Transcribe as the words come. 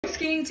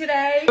skiing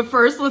today. But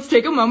first, let's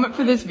take a moment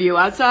for this view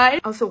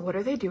outside. Also, what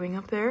are they doing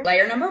up there?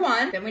 Layer number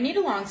 1. Then we need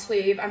a long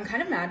sleeve. I'm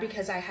kind of mad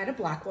because I had a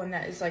black one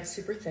that is like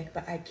super thick,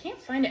 but I can't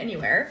find it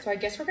anywhere. So I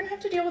guess we're gonna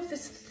have to deal with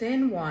this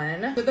thin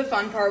one. For the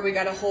fun part, we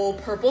got a whole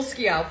purple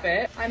ski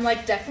outfit. I'm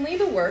like definitely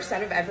the worst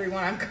out of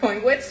everyone I'm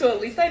going with, so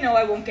at least I know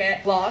I won't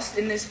get lost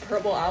in this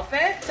purple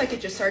outfit. It's like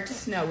it just started to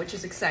snow, which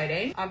is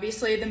exciting.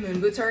 Obviously, the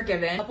moon boots are a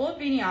given. A couple of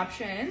beanie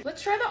options.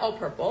 Let's try the all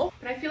purple.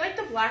 But I feel like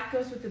the black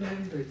goes with the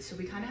moon boots, so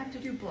we kind of have to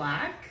do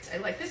black. I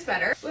like this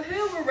better.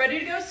 Woohoo, we're ready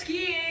to go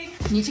skiing.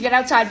 Need to get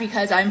outside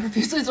because I'm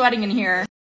profusely sweating in here.